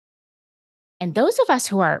And those of us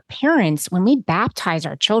who are parents, when we baptize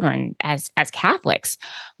our children as Catholics,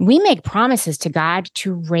 we make promises to God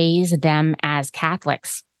to raise them as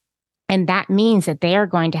Catholics. And that means that they are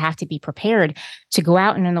going to have to be prepared to go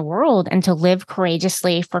out and in the world and to live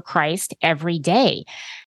courageously for Christ every day.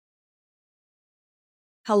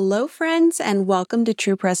 Hello, friends, and welcome to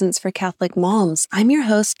True Presence for Catholic Moms. I'm your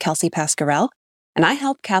host, Kelsey Pascarell, and I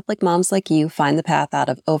help Catholic moms like you find the path out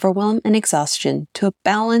of overwhelm and exhaustion to a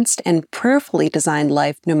balanced and prayerfully designed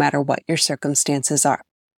life, no matter what your circumstances are.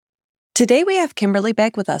 Today, we have Kimberly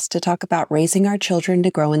Begg with us to talk about raising our children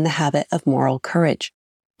to grow in the habit of moral courage.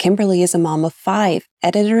 Kimberly is a mom of 5,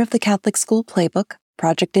 editor of the Catholic School Playbook,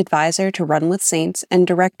 project advisor to Run with Saints, and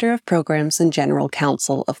director of programs and general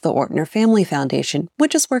counsel of the Ortner Family Foundation,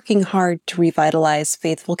 which is working hard to revitalize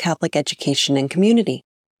faithful Catholic education and community.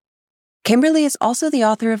 Kimberly is also the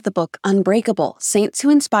author of the book Unbreakable: Saints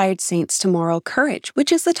Who Inspired Saints to Moral Courage,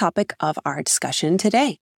 which is the topic of our discussion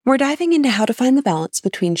today. We're diving into how to find the balance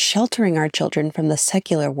between sheltering our children from the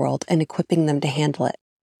secular world and equipping them to handle it.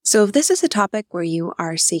 So if this is a topic where you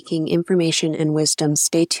are seeking information and wisdom,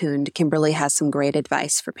 stay tuned. Kimberly has some great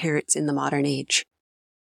advice for parents in the modern age.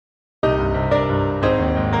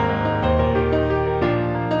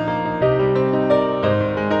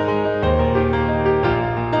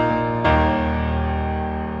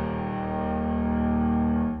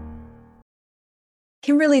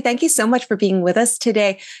 Kimberly, thank you so much for being with us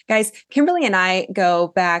today. Guys, Kimberly and I go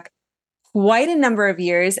back quite a number of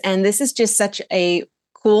years, and this is just such a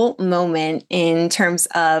cool moment in terms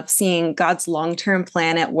of seeing God's long-term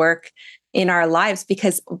plan at work in our lives.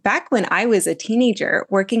 Because back when I was a teenager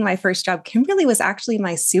working my first job, Kimberly was actually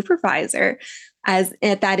my supervisor at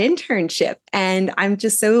that internship. And I'm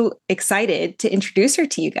just so excited to introduce her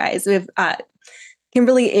to you guys.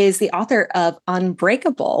 Kimberly is the author of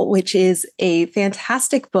Unbreakable, which is a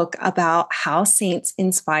fantastic book about how saints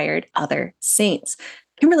inspired other saints.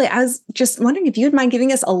 Kimberly, I was just wondering if you would mind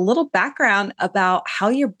giving us a little background about how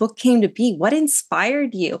your book came to be. What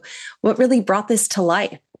inspired you? What really brought this to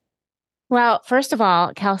life? Well, first of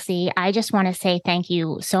all, Kelsey, I just want to say thank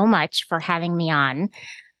you so much for having me on.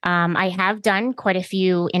 I have done quite a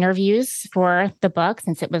few interviews for the book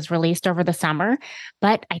since it was released over the summer,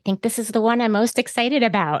 but I think this is the one I'm most excited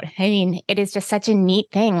about. I mean, it is just such a neat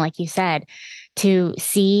thing, like you said, to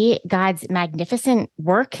see God's magnificent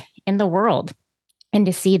work in the world and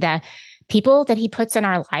to see the people that he puts in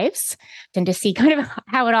our lives and to see kind of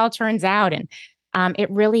how it all turns out. And it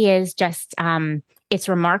really is just, it's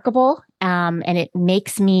remarkable. And it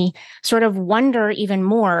makes me sort of wonder even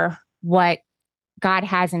more what God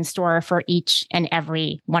has in store for each and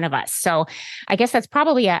every one of us. So I guess that's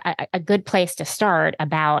probably a good place to start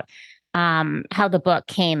about how the book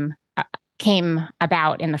came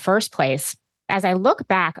about in the first place. As I look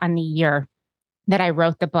back on the year that I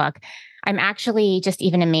wrote the book, I'm actually just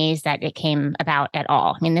even amazed that it came about at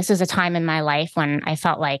all. I mean, this is a time in my life when I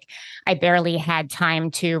felt like I barely had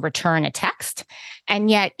time to return a text.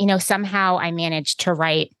 And yet, somehow I managed to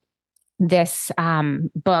write this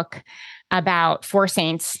book about 4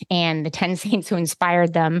 saints and the 10 saints who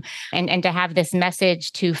inspired them, and to have this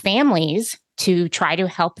message to families to try to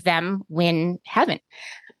help them win heaven.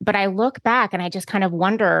 But I look back and I just kind of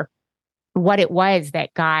wonder what it was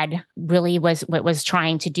that God really was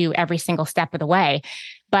trying to do every single step of the way.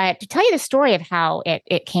 But to tell you the story of how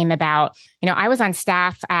it came about, I was on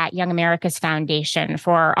staff at Young America's Foundation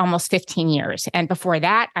for almost 15 years. And before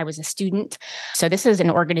that, I was a student. So this is an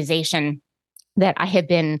organization that I had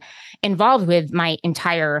been involved with my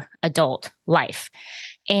entire adult life.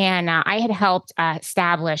 And I had helped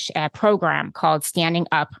establish a program called Standing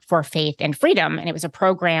Up for Faith and Freedom. And it was a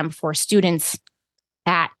program for students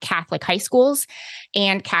at Catholic high schools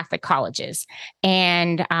and Catholic colleges.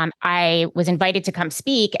 And I was invited to come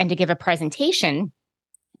speak and to give a presentation.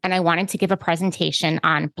 And I wanted to give a presentation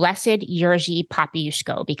on Blessed Jerzy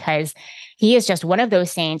Papiuszko, because he is just one of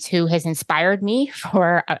those saints who has inspired me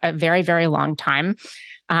for a very, very long time.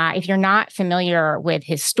 If you're not familiar with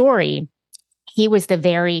his story, he was the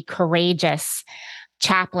very courageous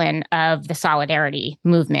chaplain of the Solidarity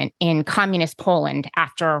movement in communist Poland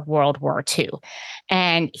after World War II.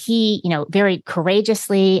 And he, very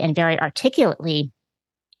courageously and very articulately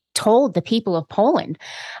told the people of Poland,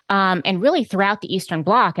 and really throughout the Eastern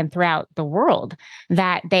Bloc and throughout the world,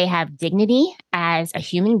 that they have dignity as a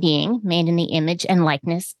human being made in the image and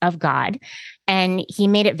likeness of God. And he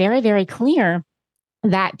made it very, very clear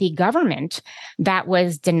that the government that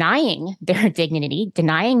was denying their dignity,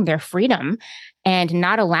 denying their freedom, and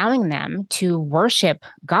not allowing them to worship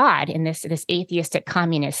God in this atheistic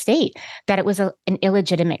communist state, that it was an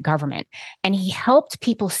illegitimate government. And he helped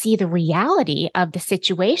people see the reality of the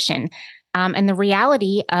situation, and the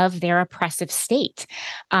reality of their oppressive state.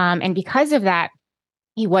 And because of that,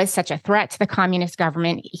 he was such a threat to the communist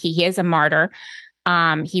government. He is a martyr.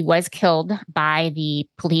 He was killed by the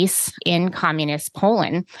police in communist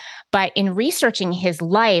Poland. But in researching his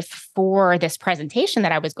life for this presentation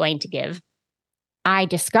that I was going to give, I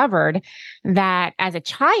discovered that as a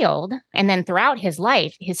child and then throughout his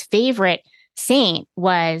life, his favorite saint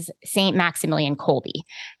was Saint Maximilian Kolbe.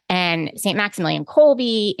 And Saint Maximilian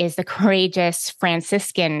Kolbe is the courageous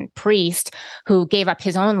Franciscan priest who gave up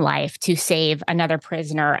his own life to save another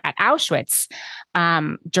prisoner at Auschwitz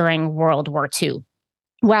during World War II.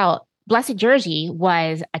 Well, Blessed Jerzy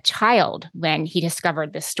was a child when he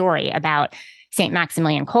discovered this story about St.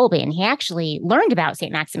 Maximilian Kolbe, and he actually learned about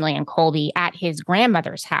St. Maximilian Kolbe at his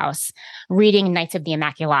grandmother's house, reading Knights of the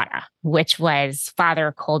Immaculata, which was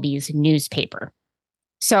Father Kolbe's newspaper.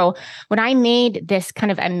 So when I made this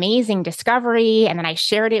kind of amazing discovery, and then I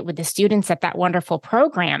shared it with the students at that wonderful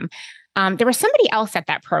program, there was somebody else at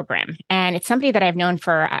that program, and it's somebody that I've known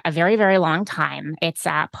for a very, very long time. It's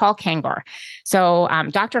Paul Kangor. So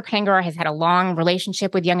Dr. Kangor has had a long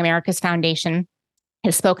relationship with Young America's Foundation,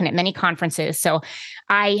 has spoken at many conferences. So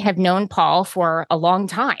I have known Paul for a long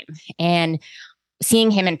time. And seeing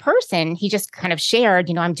him in person, he just kind of shared,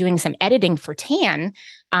 I'm doing some editing for TAN.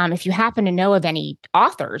 If you happen to know of any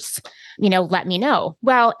authors, let me know.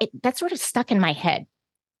 Well, that sort of stuck in my head.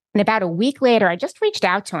 And about a week later, I just reached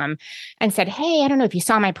out to him and said, hey, I don't know if you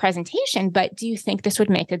saw my presentation, but do you think this would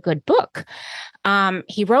make a good book?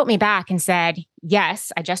 He wrote me back and said,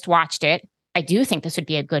 yes, I just watched it. I do think this would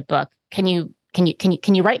be a good book. Can you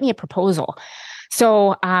write me a proposal?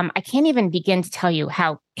 So I can't even begin to tell you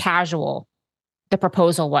how casual the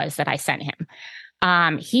proposal was that I sent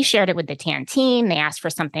him. He shared it with the TAN team. They asked for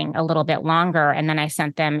something a little bit longer, and then I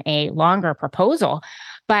sent them a longer proposal.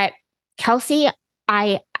 But Kelsey,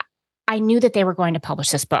 I knew that they were going to publish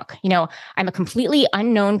this book. I'm a completely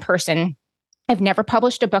unknown person. I've never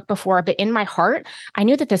published a book before, but in my heart, I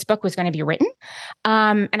knew that this book was going to be written.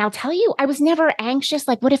 And I'll tell you, I was never anxious.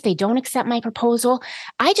 Like, what if they don't accept my proposal?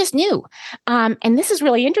 I just knew. And this is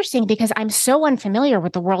really interesting because I'm so unfamiliar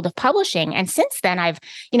with the world of publishing. And since then, I've,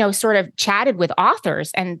 sort of chatted with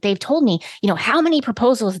authors, and they've told me, how many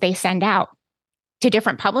proposals they send out to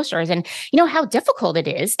different publishers, and how difficult it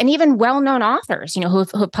is. And even well-known authors,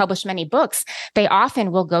 who've published many books, they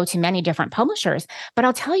often will go to many different publishers. But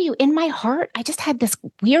I'll tell you, in my heart, I just had this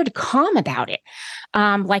weird calm about it.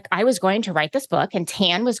 Like I was going to write this book, and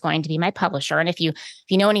TAN was going to be my publisher. And if you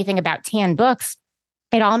know anything about TAN Books,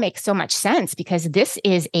 it all makes so much sense because this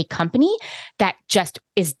is a company that just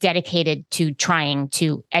is dedicated to trying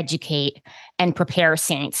to educate and prepare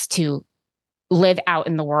saints to live out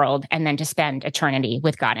in the world and then to spend eternity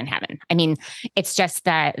with God in heaven. I mean, it's just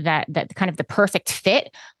that kind of the perfect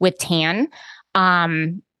fit with TAN.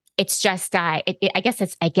 It's just, I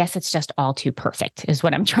guess it's just all too perfect is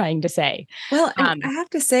what I'm trying to say. Well, I have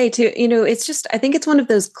to say too, it's just, I think it's one of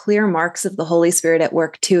those clear marks of the Holy Spirit at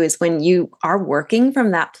work too, is when you are working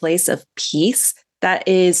from that place of peace that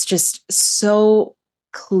is just so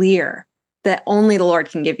clear that only the Lord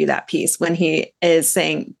can give you that peace when he is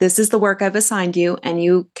saying, this is the work I've assigned you, and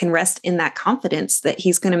you can rest in that confidence that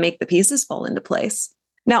he's going to make the pieces fall into place.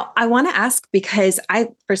 Now, I want to ask, because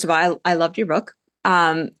first of all, I loved your book.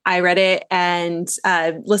 I read it and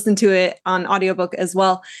listened to it on audiobook as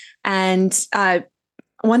well. And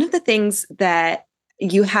one of the things that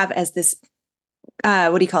you have as this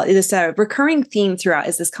what do you call it? This recurring theme throughout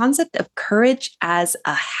is this concept of courage as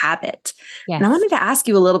a habit. Yes. And I wanted to ask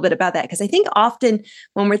you a little bit about that, because I think often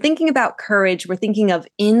when we're thinking about courage, we're thinking of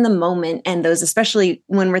in the moment, and those, especially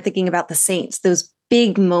when we're thinking about the saints, those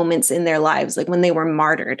big moments in their lives, like when they were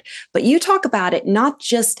martyred. But you talk about it not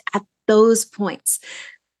just at those points,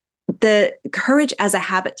 the courage as a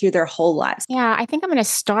habit through their whole lives. Yeah, I think I'm going to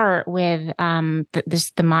start with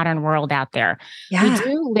the modern world out there. Yeah. We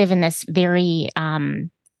do live in this very,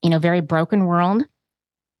 very broken world.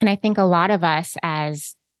 And I think a lot of us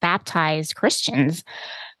as baptized Christians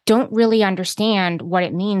don't really understand what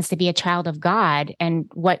it means to be a child of God and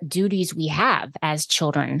what duties we have as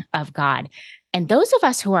children of God. And those of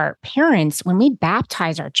us who are parents, when we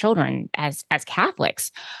baptize our children as Catholics,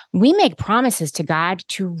 we make promises to God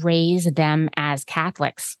to raise them as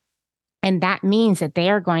Catholics. And that means that they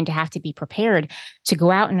are going to have to be prepared to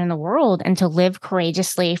go out and in the world and to live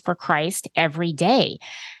courageously for Christ every day.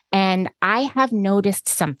 And I have noticed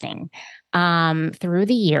something through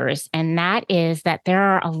the years, and that is that there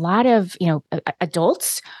are a lot of,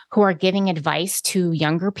 adults who are giving advice to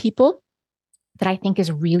younger people that I think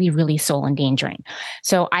is really, really soul endangering.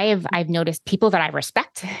 So I've noticed people that I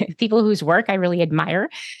respect, people whose work I really admire,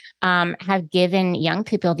 have given young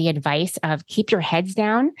people the advice of keep your heads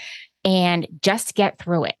down and just get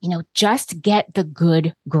through it. Just get the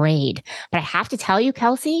good grade. But I have to tell you,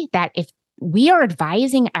 Kelsey, that if we are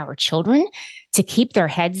advising our children to keep their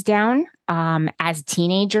heads down as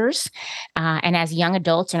teenagers and as young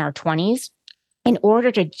adults in our 20s, in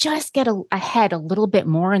order to just get ahead a little bit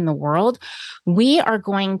more in the world, we are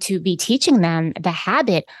going to be teaching them the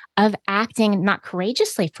habit of acting not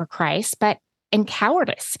courageously for Christ, but in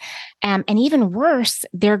cowardice. And even worse,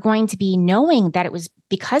 they're going to be knowing that it was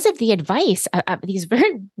because of the advice of these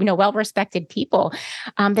very, well-respected people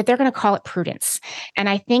that they're going to call it prudence. And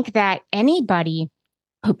I think that anybody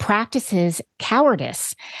who practices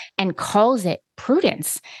cowardice and calls it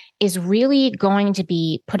prudence is really going to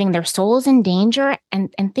be putting their souls in danger.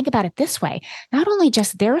 And think about it this way, not only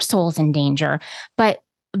just their souls in danger, but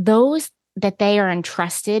those that they are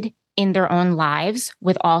entrusted in their own lives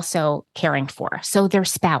with also caring for. So their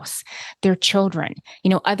spouse, their children,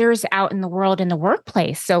 others out in the world, in the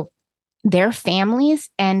workplace. So their families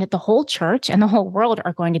and the whole church and the whole world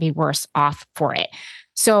are going to be worse off for it.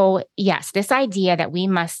 So yes, this idea that we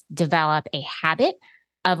must develop a habit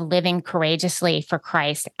of living courageously for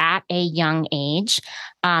Christ at a young age,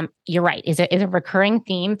 you're right, is a recurring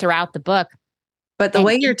theme throughout the book. But the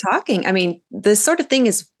way you're talking, I mean, this sort of thing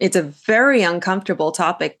it's a very uncomfortable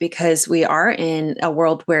topic because we are in a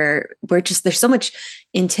world where there's so much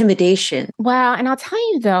intimidation. Well, and I'll tell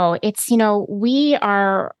you though, it's, we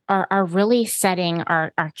are really setting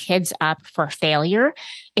our kids up for failure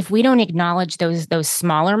if we don't acknowledge those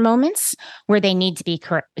smaller moments where they need to be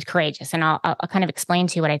courageous. And I'll kind of explain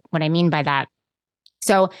to you what I mean by that.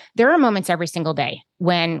 So there are moments every single day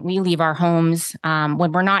when we leave our homes,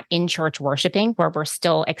 when we're not in church worshiping, where we're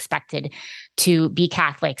still expected to be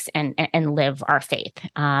Catholics and live our faith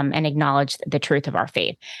and acknowledge the truth of our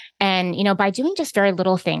faith. And, by doing just very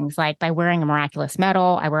little things, like by wearing a miraculous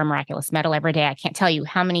medal, I wear a miraculous medal every day. I can't tell you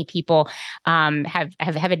how many people have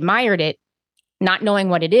admired it, not knowing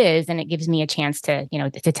what it is. And it gives me a chance to,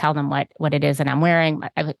 to tell them what it is that I'm wearing.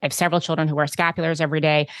 I have several children who wear scapulars every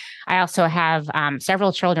day. I also have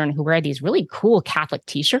several children who wear these really cool Catholic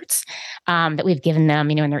t-shirts that we've given them,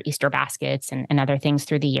 in their Easter baskets and other things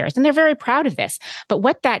through the years. And they're very proud of this. But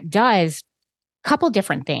what that does, couple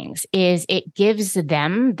different things, is it gives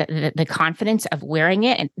them the confidence of wearing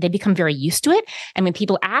it, and they become very used to it. And when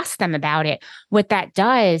people ask them about it, what that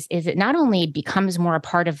does is it not only becomes more a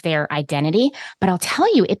part of their identity, but I'll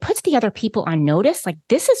tell you, it puts the other people on notice, like,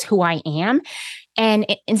 this is who I am. And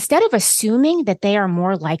instead of assuming that they are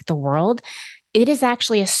more like the world, it is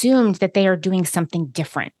actually assumed that they are doing something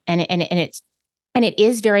different. And it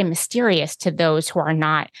is very mysterious to those who are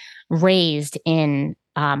not raised in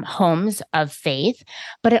homes of faith,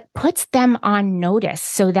 but it puts them on notice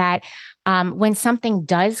so that when something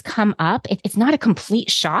does come up, it's not a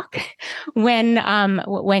complete shock when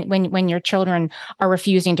your children are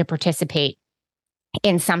refusing to participate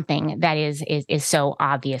in something that is so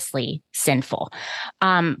obviously sinful.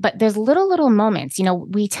 But there's little moments,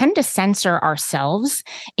 we tend to censor ourselves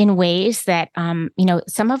in ways that,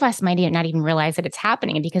 some of us might not even realize that it's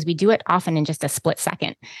happening because we do it often in just a split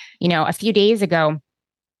second. A few days ago,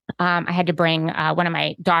 I had to bring one of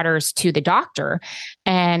my daughters to the doctor,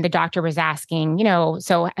 and the doctor was asking,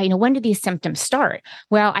 so, when did these symptoms start?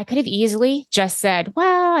 Well, I could have easily just said,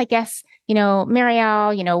 well, I guess,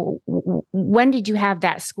 Marielle, when did you have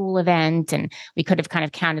that school event? And we could have kind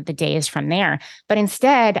of counted the days from there. But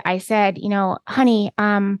instead, I said, honey,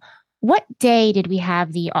 what day did we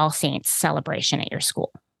have the All Saints celebration at your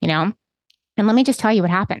school? And let me just tell you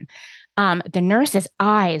what happened. The nurse's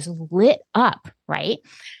eyes lit up, right?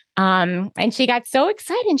 And she got so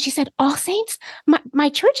excited and she said, All Saints? My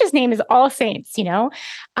church's name is All Saints,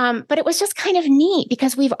 but it was just kind of neat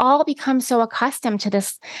because we've all become so accustomed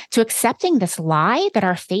to accepting this lie that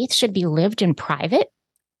our faith should be lived in private.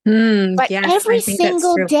 But yes, every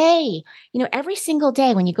single day,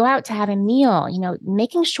 when you go out to have a meal,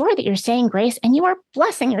 making sure that you're saying grace and you are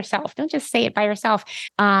blessing yourself. Don't just say it by yourself.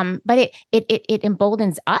 But it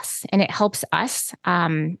emboldens us and it helps us,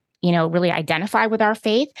 really identify with our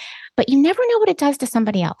faith. But you never know what it does to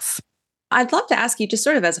somebody else. I'd love to ask you, just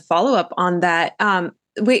sort of as a follow-up on that,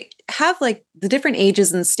 we have like the different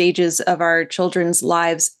ages and stages of our children's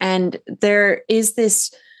lives, and there is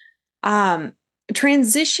this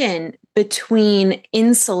transition between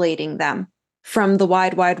insulating them from the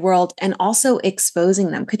wide, wide world and also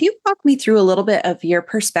exposing them. Could you walk me through a little bit of your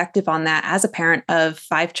perspective on that as a parent of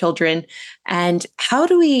 5 children? And how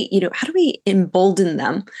do we embolden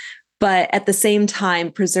them, but at the same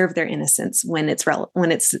time preserve their innocence when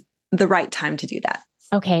when it's the right time to do that?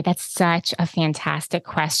 Okay, that's such a fantastic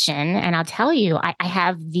question. And I'll tell you, I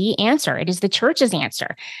have the answer. It is the church's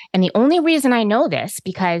answer. And the only reason I know this,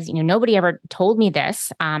 because nobody ever told me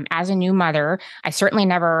this. As a new mother, I certainly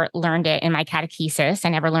never learned it in my catechesis. I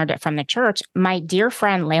never learned it from the church. My dear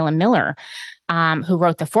friend, Layla Miller, who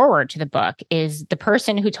wrote the foreword to the book, is the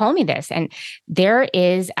person who told me this. And there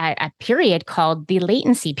is a period called the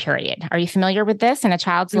latency period. Are you familiar with this in a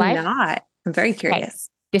child's life? I'm not. I'm very curious. Okay.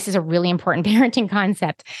 This is a really important parenting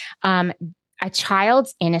concept. A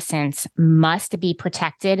child's innocence must be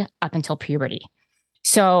protected up until puberty.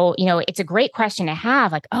 So, it's a great question to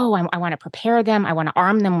have, like, oh, I want to prepare them. I want to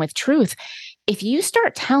arm them with truth. If you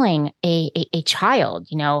start telling a child,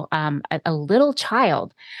 a little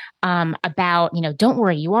child, about, don't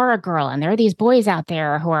worry, you are a girl. And there are these boys out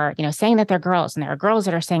there who are, saying that they're girls, and there are girls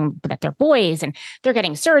that are saying that they're boys, and they're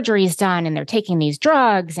getting surgeries done, and they're taking these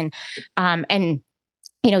drugs, and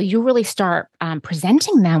you really start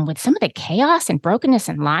presenting them with some of the chaos and brokenness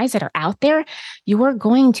and lies that are out there. You are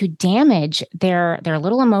going to damage their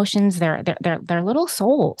little emotions, their little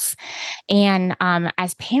souls. And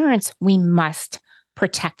as parents, we must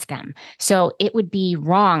protect them. So it would be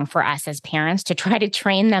wrong for us as parents to try to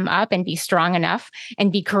train them up and be strong enough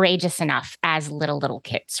and be courageous enough as little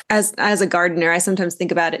kids. As a gardener, I sometimes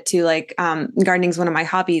think about it too. Like gardening is one of my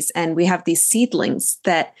hobbies, and we have these seedlings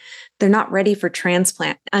that they're not ready for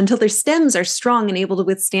transplant until their stems are strong and able to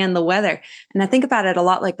withstand the weather. And I think about it a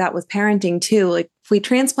lot like that with parenting too. Like if we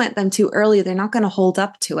transplant them too early, they're not going to hold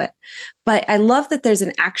up to it. But I love that there's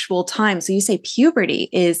an actual time. So you say puberty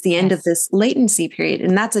is the end of this latency period,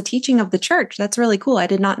 and that's a teaching of the church. That's really cool. I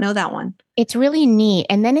did not know that one. It's really neat.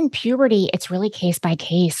 And then in puberty, it's really case by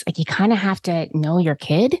case. Like you kind of have to know your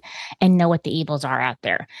kid and know what the evils are out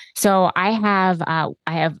there. So I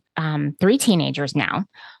have 3 teenagers now.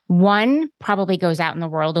 One probably goes out in the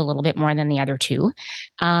world a little bit more than the other 2.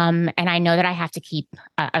 And I know that I have to keep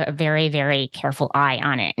a very, very careful eye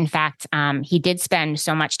on it. In fact, he did spend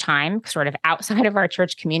so much time sort of outside of our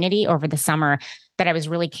church community over the summer that I was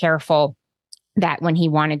really careful that when he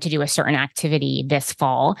wanted to do a certain activity this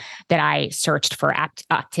fall, that I searched for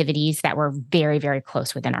activities that were very, very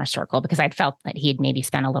close within our circle, because I'd felt that he had maybe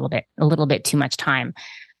spent a little bit too much time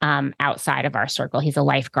outside of our circle. He's a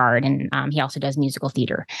lifeguard, and he also does musical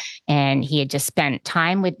theater. And he had just spent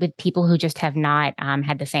time with people who just have not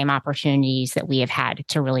had the same opportunities that we have had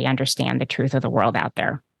to really understand the truth of the world out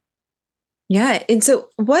there. Yeah. And so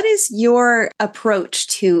what is your approach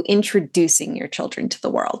to introducing your children to the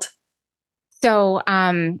world? So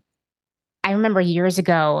I remember years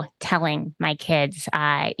ago telling my kids,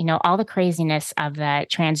 all the craziness of the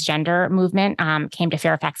transgender movement came to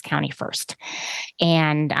Fairfax County first.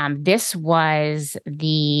 And this was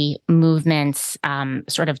the movement's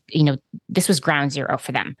this was ground zero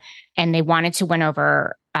for them. And they wanted to win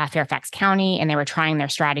over Fairfax County, and they were trying their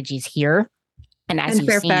strategies here. And as you've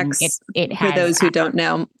Fairfax, seen, it has, for those who don't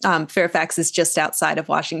know, Fairfax is just outside of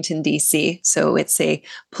Washington, D.C. So it's a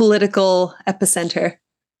political epicenter.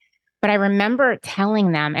 But I remember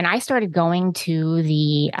telling them, and I started going to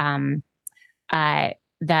the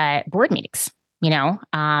board meetings,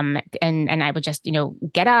 and I would just,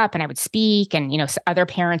 get up and I would speak, and, other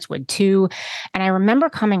parents would too. And I remember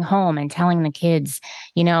coming home and telling the kids,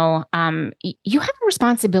 you have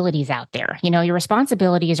responsibilities out there. Your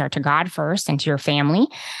responsibilities are to God first and to your family.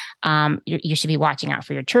 You should be watching out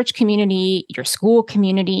for your church community, your school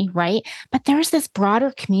community, right? But there's this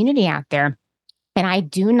broader community out there. And I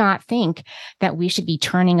do not think that we should be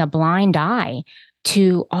turning a blind eye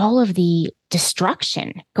to all of the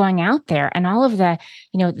destruction going out there, and all of the,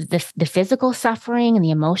 the physical suffering and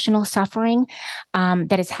the emotional suffering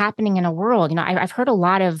that is happening in a world. I've heard a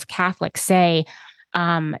lot of Catholics say,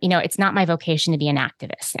 it's not my vocation to be an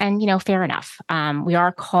activist. And, fair enough. We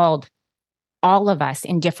are called, all of us,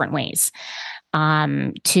 in different ways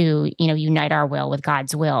to, unite our will with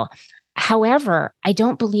God's will. However, I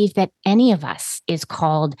don't believe that any of us is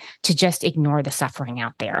called to just ignore the suffering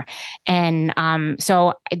out there. And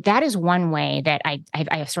so that is one way that I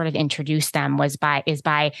have sort of introduced them is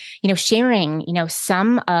by sharing,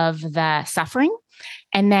 some of the suffering,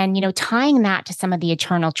 and then, tying that to some of the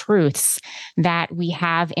eternal truths that we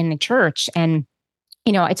have in the church. And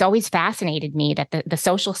it's always fascinated me that the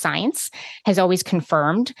social science has always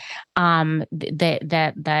confirmed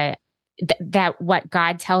the that what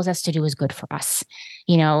God tells us to do is good for us.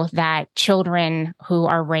 That children who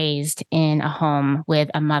are raised in a home with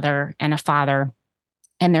a mother and a father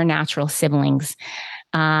and their natural siblings,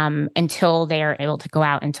 until they are able to go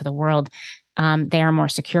out into the world, they are more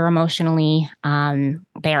secure emotionally.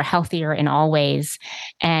 They are healthier in all ways,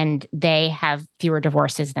 and they have fewer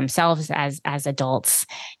divorces themselves as adults.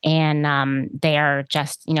 And they are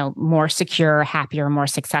just, more secure, happier, more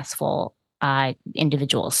successful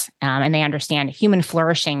individuals. And they understand human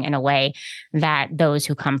flourishing in a way that those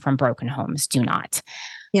who come from broken homes do not.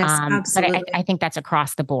 Yes, But absolutely. I think that's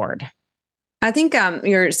across the board. I think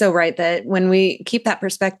you're so right that when we keep that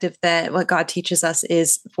perspective that what God teaches us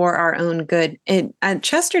is for our own good,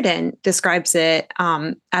 Chesterton describes it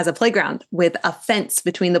as a playground with a fence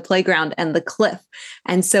between the playground and the cliff.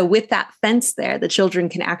 And so with that fence there, the children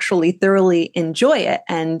can actually thoroughly enjoy it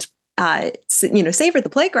and, savor the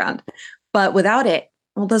playground. But without it,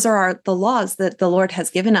 well, those are the laws that the Lord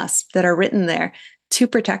has given us that are written there to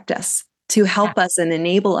protect us, to help us and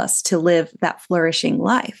enable us to live that flourishing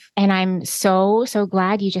life. And I'm so, so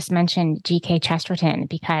glad you just mentioned G.K. Chesterton,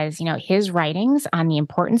 because, his writings on the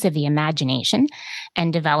importance of the imagination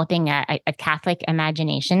and developing a Catholic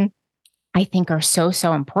imagination, I think, are so,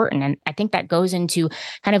 so important. And I think that goes into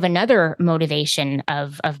kind of another motivation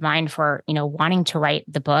of mine for, wanting to write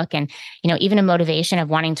the book, and, even a motivation of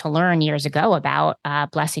wanting to learn years ago about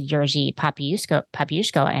Blessed Georgi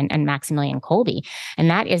Papiushko and Maximilian Kolbe. And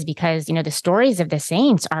that is because, the stories of the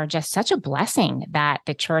saints are just such a blessing that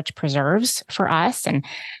the church preserves for us and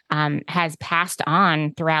has passed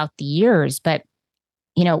on throughout the years. But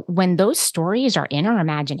when those stories are in our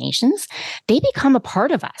imaginations, they become a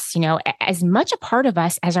part of us, as much a part of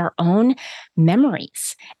us as our own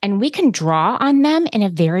memories. And we can draw on them in a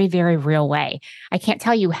very, very real way. I can't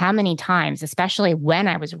tell you how many times, especially when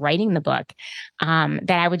I was writing the book, that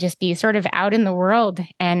I would just be sort of out in the world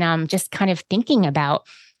and just kind of thinking about,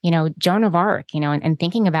 Joan of Arc, and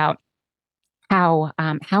thinking about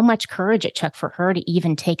how much courage it took for her to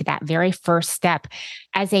even take that very first step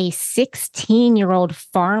as a 16-year-old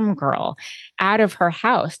farm girl out of her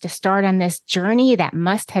house to start on this journey that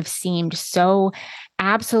must have seemed so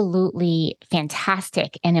absolutely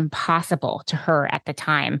fantastic and impossible to her at the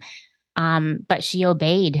time. But she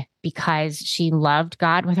obeyed because she loved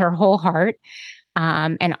God with her whole heart.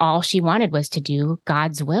 And all she wanted was to do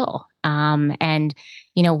God's will. And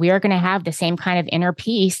we are going to have the same kind of inner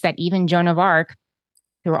peace that even Joan of Arc,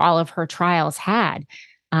 through all of her trials, had.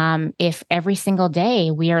 If every single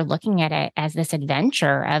day we are looking at it as this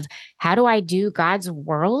adventure of how do I do God's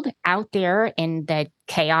world out there in the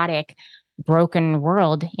chaotic, broken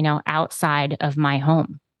world, outside of my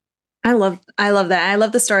home. I love that. I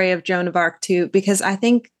love the story of Joan of Arc too, because I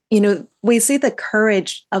think, we see the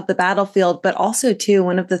courage of the battlefield, but also too,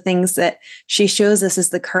 one of the things that she shows us is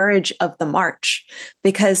the courage of the march,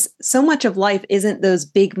 because so much of life isn't those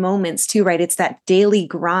big moments too, right? It's that daily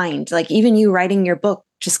grind. Like even you writing your book,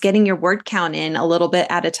 just getting your word count in a little bit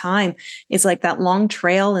at a time. It's like that long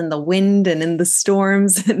trail in the wind and in the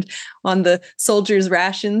storms and on the soldiers'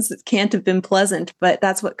 rations. It can't have been pleasant, but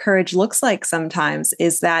that's what courage looks like sometimes,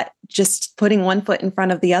 is that just putting one foot in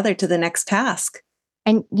front of the other to the next task.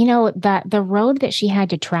 And, the road that she had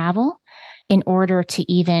to travel in order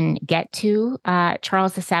to even get to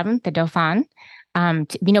Charles VII, the Dauphin,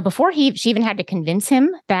 before she even had to convince him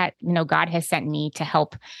that, God has sent me to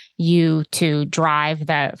help you to drive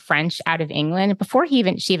the French out of England. Before she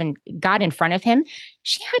even got in front of him,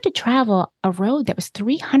 she had to travel a road that was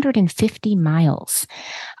 350 miles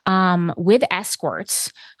with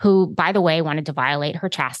escorts who, by the way, wanted to violate her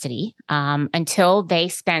chastity until they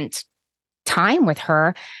spent time with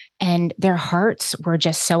her, and their hearts were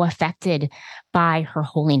just so affected by her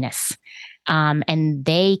holiness. And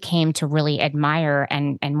they came to really admire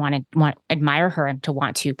and admire her and to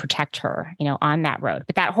want to protect her, on that road.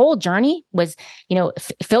 But that whole journey was,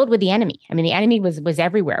 filled with the enemy. I mean, the enemy was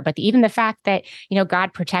everywhere. But even the fact that,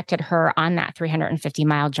 God protected her on that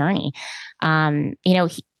 350-mile journey,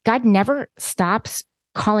 God never stops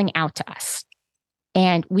calling out to us.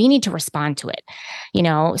 And we need to respond to it,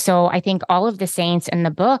 So I think all of the saints in the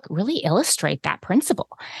book really illustrate that principle.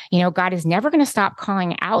 God is never going to stop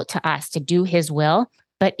calling out to us to do his will,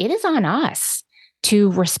 but it is on us to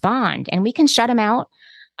respond. And we can shut him out,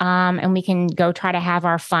 and we can go try to have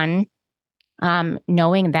our fun,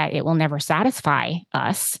 knowing that it will never satisfy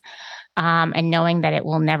us, and knowing that it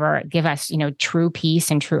will never give us, true peace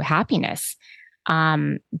and true happiness.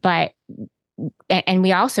 But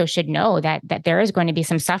we also should know that there is going to be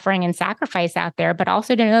some suffering and sacrifice out there, but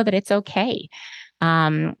also to know that it's okay.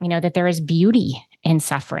 That there is beauty in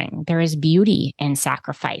suffering. There is beauty in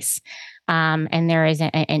sacrifice. And there is an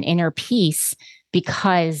inner peace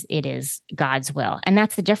because it is God's will. And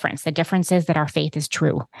that's the difference. The difference is that our faith is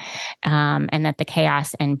true, and that the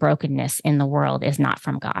chaos and brokenness in the world is not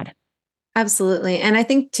from God. Absolutely. And I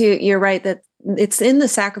think too, you're right that it's in the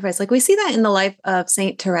sacrifice. Like we see that in the life of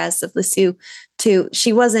Saint Therese of Lisieux too.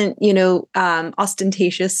 She wasn't,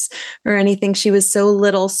 ostentatious or anything. She was so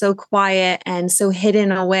little, so quiet and so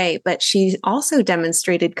hidden away, but she also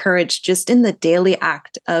demonstrated courage just in the daily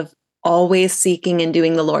act of always seeking and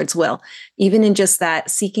doing the Lord's will. Even in just that,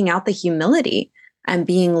 seeking out the humility and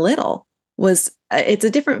being little was, it's a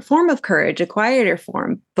different form of courage, a quieter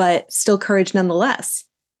form, but still courage nonetheless.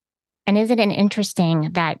 And isn't it interesting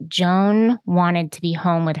that Joan wanted to be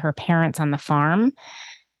home with her parents on the farm,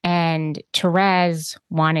 and Therese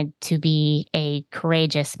wanted to be a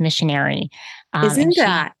courageous missionary? Isn't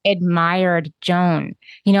that? She admired Joan,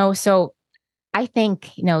 so I think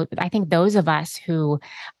those of us who,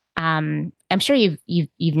 I'm sure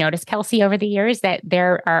you've noticed, Kelsey, over the years that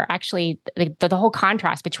there are actually the whole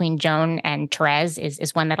contrast between Joan and Therese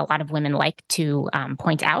is one that a lot of women like to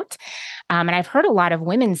point out. And I've heard a lot of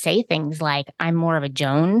women say things like, "I'm more of a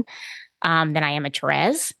Joan than I am a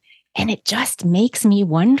Therese," and it just makes me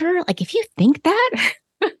wonder, like, if you think that,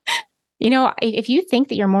 if you think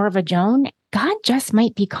that you're more of a Joan, God just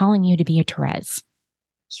might be calling you to be a Therese.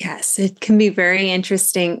 Yes, it can be very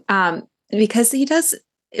interesting because he does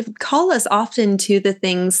call us often to the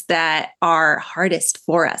things that are hardest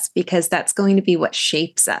for us, because that's going to be what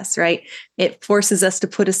shapes us, right? It forces us to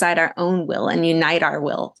put aside our own will and unite our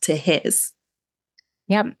will to his.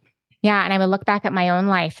 Yep. Yeah. And I would look back at my own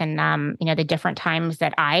life and, the different times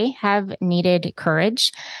that I have needed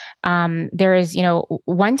courage. There is,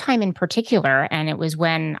 one time in particular, and it was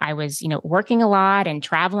when I was, working a lot and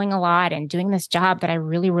traveling a lot and doing this job that I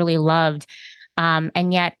really, really loved.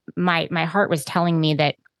 And yet my heart was telling me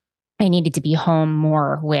that I needed to be home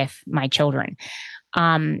more with my children.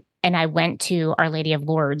 And I went to Our Lady of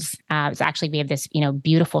Lourdes. We have this,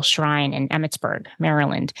 beautiful shrine in Emmitsburg,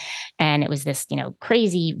 Maryland. And it was this,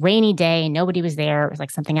 crazy rainy day. Nobody was there. It was like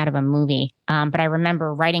something out of a movie. But I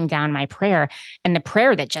remember writing down my prayer, and the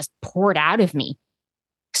prayer that just poured out of me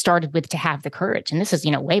started with "to have the courage." And this is,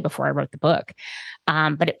 way before I wrote the book.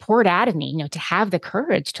 But it poured out of me, to have the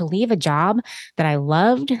courage to leave a job that I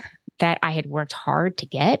loved, that I had worked hard to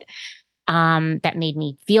get, that made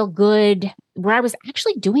me feel good, where I was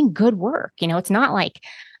actually doing good work. It's not like,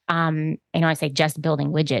 I say just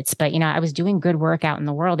building widgets, but, I was doing good work out in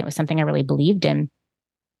the world. It was something I really believed in.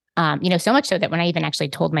 So much so that when I even actually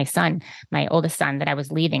told my son, my oldest son, that I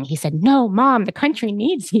was leaving, he said, "No, Mom, the country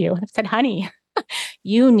needs you." I said, "Honey,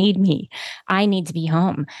 you need me. I need to be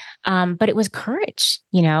home." But it was courage,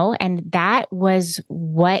 and that was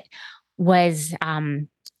what was,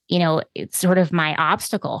 it's sort of my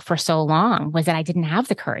obstacle for so long, was that I didn't have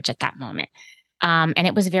the courage at that moment. And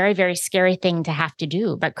it was a very, very scary thing to have to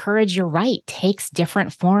do. But courage, you're right, takes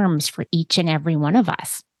different forms for each and every one of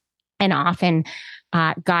us. And often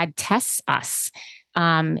God tests us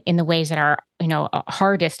in the ways that are,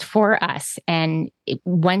 hardest for us. And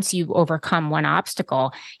once you overcome one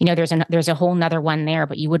obstacle, there's a whole nother one there,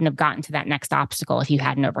 but you wouldn't have gotten to that next obstacle if you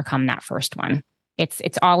hadn't overcome that first one.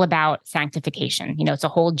 It's all about sanctification. It's a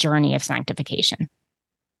whole journey of sanctification.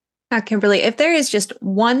 Now, Kimberly, if there is just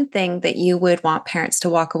one thing that you would want parents to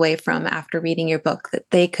walk away from after reading your book that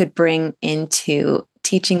they could bring into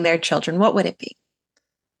teaching their children, what would it be?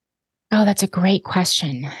 Oh, that's a great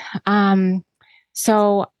question.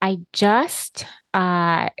 So I just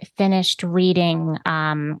finished reading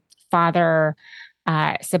Father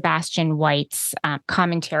Sebastian White's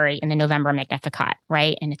commentary in the November Magnificat,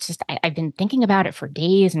 right? And it's just, I've been thinking about it for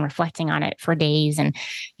days and reflecting on it for days. And,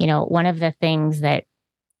 one of the things that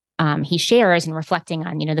he shares and reflecting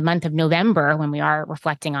on, the month of November, when we are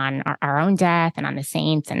reflecting on our own death and on the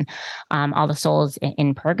saints and all the souls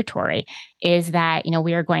in purgatory, is that,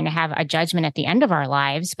 we are going to have a judgment at the end of our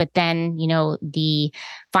lives, but then, the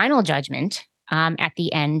final judgment at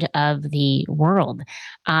the end of the world.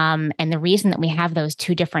 And the reason that we have those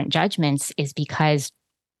two different judgments is because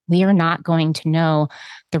we are not going to know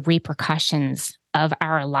the repercussions of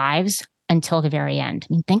our lives until the very end.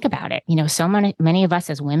 I mean, think about it. So many of us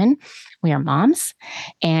as women, we are moms,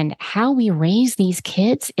 and how we raise these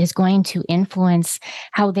kids is going to influence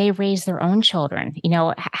how they raise their own children,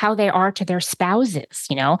 how they are to their spouses.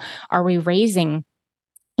 Are we raising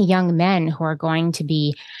young men who are going to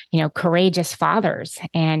be, courageous fathers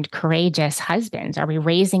and courageous husbands? Are we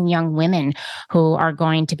raising young women who are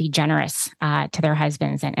going to be generous to their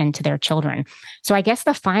husbands and to their children? So I guess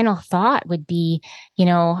the final thought would be,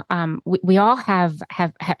 we all have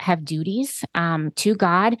duties to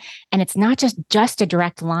God, and it's not just a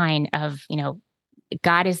direct line of,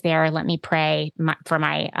 God is there. Let me pray for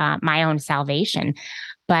my own salvation.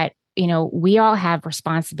 But we all have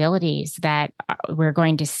responsibilities that we're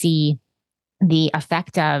going to see the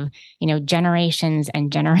effect of, generations and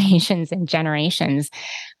generations and generations.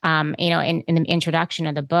 In the introduction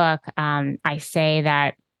of the book, I say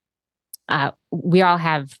that we all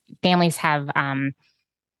have families have an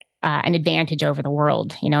advantage over the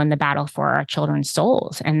world, in the battle for our children's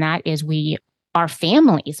souls, and that is our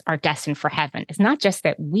families are destined for heaven. It's not just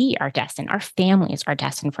that we are destined, our families are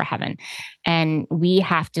destined for heaven. And we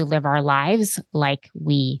have to live our lives like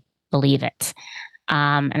we believe it.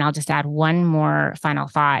 And I'll just add one more final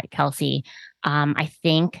thought, Kelsey. I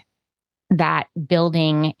think that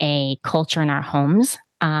building a culture in our homes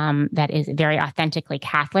that is very authentically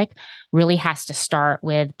Catholic really has to start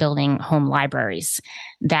with building home libraries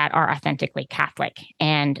that are authentically Catholic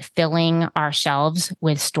and filling our shelves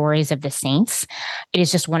with stories of the saints. It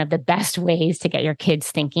is just one of the best ways to get your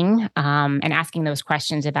kids thinking and asking those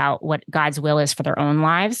questions about what God's will is for their own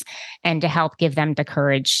lives, and to help give them the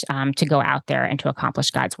courage to go out there and to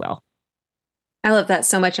accomplish God's will. I love that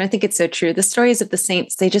so much. And I think it's so true. The stories of the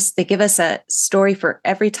saints, they give us a story for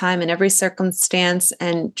every time and every circumstance,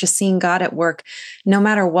 and just seeing God at work. No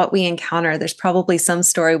matter what we encounter, there's probably some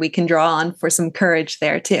story we can draw on for some courage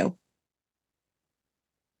there too.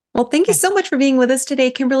 Well, thank you so much for being with us today,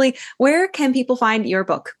 Kimberly. Where can people find your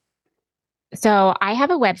book? So I have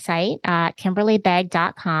a website,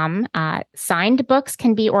 kimberlybegg.com. Signed books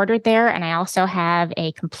can be ordered there. And I also have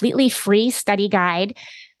a completely free study guide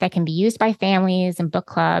that can be used by families and book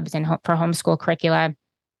clubs and for homeschool curricula,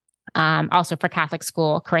 also for Catholic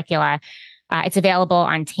school curricula. It's available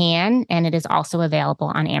on TAN, and it is also available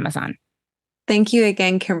on Amazon. Thank you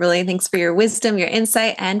again, Kimberly. Thanks for your wisdom, your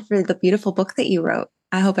insight, and for the beautiful book that you wrote.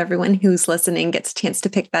 I hope everyone who's listening gets a chance to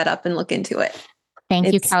pick that up and look into it.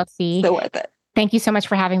 Thank you, Kelsey. So worth it. Thank you so much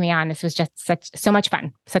for having me on. This was just so much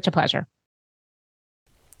fun. Such a pleasure.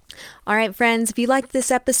 All right, friends, if you liked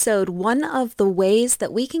this episode, one of the ways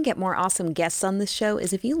that we can get more awesome guests on this show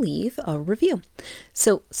is if you leave a review.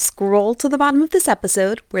 So scroll to the bottom of this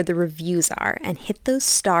episode where the reviews are and hit those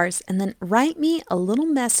stars, and then write me a little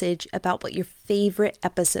message about what your favorite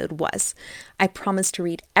episode was. I promise to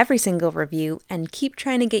read every single review and keep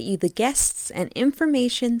trying to get you the guests and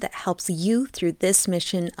information that helps you through this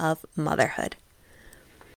mission of motherhood.